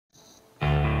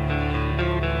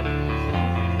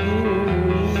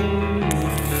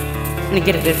Let me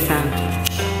get it this time.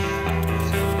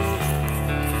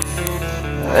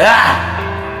 Ah!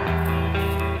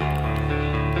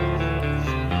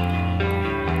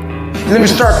 Let me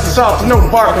start this off, no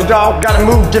barking dog. Gotta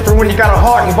move different when you got a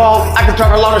heart involved. I can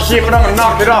talk a lot of shit, but I'm gonna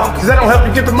knock it off. Cause that don't help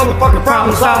you get the motherfucking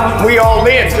problem solved. We all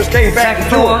in, just came back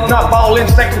and forth. Not ball in,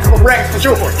 technical wrecks for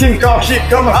sure. King Kong shit,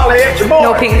 come and holler at your boy.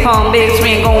 No ping pong, bitch,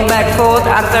 we ain't going back and forth.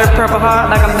 I serve Purple Heart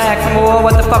like I'm back for more.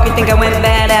 What the fuck you think I went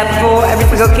bad at before? Every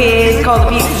single kid called a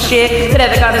piece of shit. That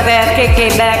ever got his ass kicked,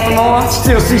 came back for more.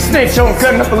 Still see snakes on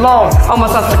cutting up the lawn.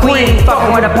 Almost lost the queen,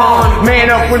 fucking with a pawn.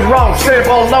 Man up when wrong, stay up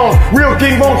all alone. Real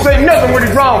king won't say nothing when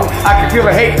he's wrong. I can feel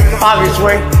the hate, obvious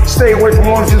way. Stay away from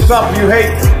ones who stop you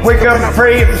hate. Wake up and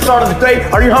pray at the start of the day.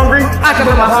 Are you hungry? I can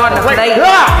put my heart in the plate.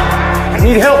 I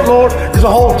need help, Lord, because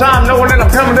the whole time knowing that I'm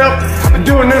coming up, I'm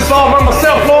doing this all by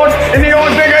myself, Lord, and the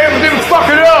only thing I ever did was fuck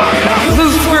it up.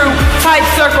 Loose screw, tight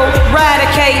circle,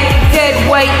 eradicate, dead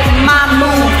weight, my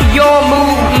move, your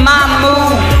move, my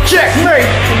move. Checkmate.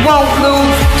 Won't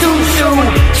lose, too soon,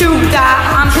 to die,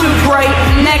 I'm too great.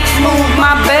 Next move,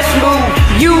 my best move,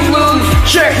 you lose.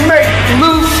 Checkmate.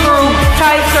 Loose screw,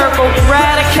 tight circle,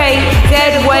 eradicate,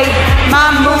 dead weight,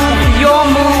 my move, your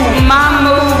move, my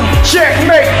move.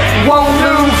 Checkmate. Won't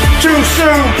lose, Too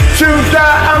soon, to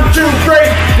die, I'm too great.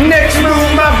 Next move,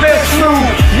 my best move,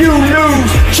 you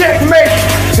lose. Checkmate.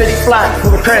 Take flight for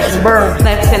the crash and burn.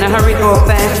 Let's in a hurry, go a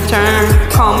fast turn.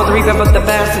 Calm with the reaper, but the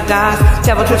bastard dies.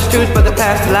 Devil twitch truth, but the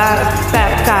past lies.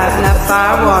 Baptized in that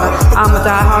fire water. I'ma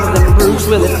die harder than Bruce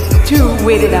Willis. Too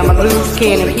witted, I'm a loose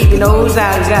cannon. Keep your nose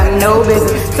out, you got no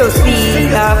business. So see,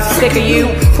 I'm sick of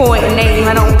you. Point and aim,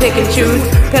 I don't pick and choose.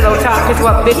 Pillow talk is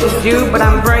what bitches do, but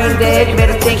I'm brain dead, you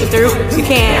better think it through. You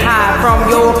can't hide from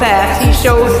your past. He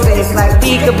shows his face like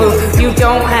peekaboo. You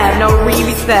don't have no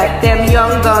respect. Them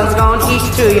young guns gon' teach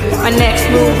it to you. My next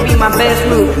move be my best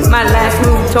move. My last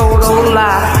move told old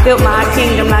lie. Built my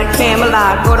kingdom like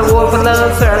Camelot. Go to war for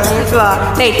love, sir,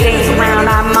 Lancelot. They dance around,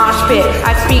 I mosh pit.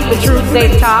 I speak the truth, they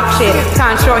talk shit.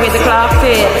 Time short, hit the clock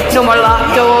fit. No more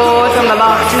locked doors, I'm the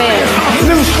locksmith.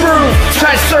 Loose screw,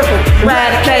 tight circle.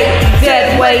 Eradicate,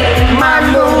 dead weight. My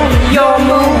move, your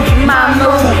move, my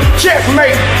move.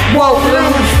 Checkmate. Won't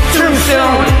lose, too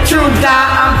soon, to die,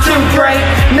 I'm too great.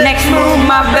 Next move,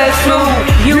 my best move,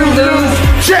 you lose.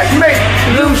 Checkmate.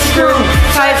 Loose screw,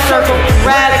 tight circle,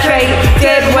 eradicate,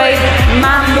 dead weight.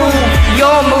 My move,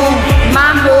 your move.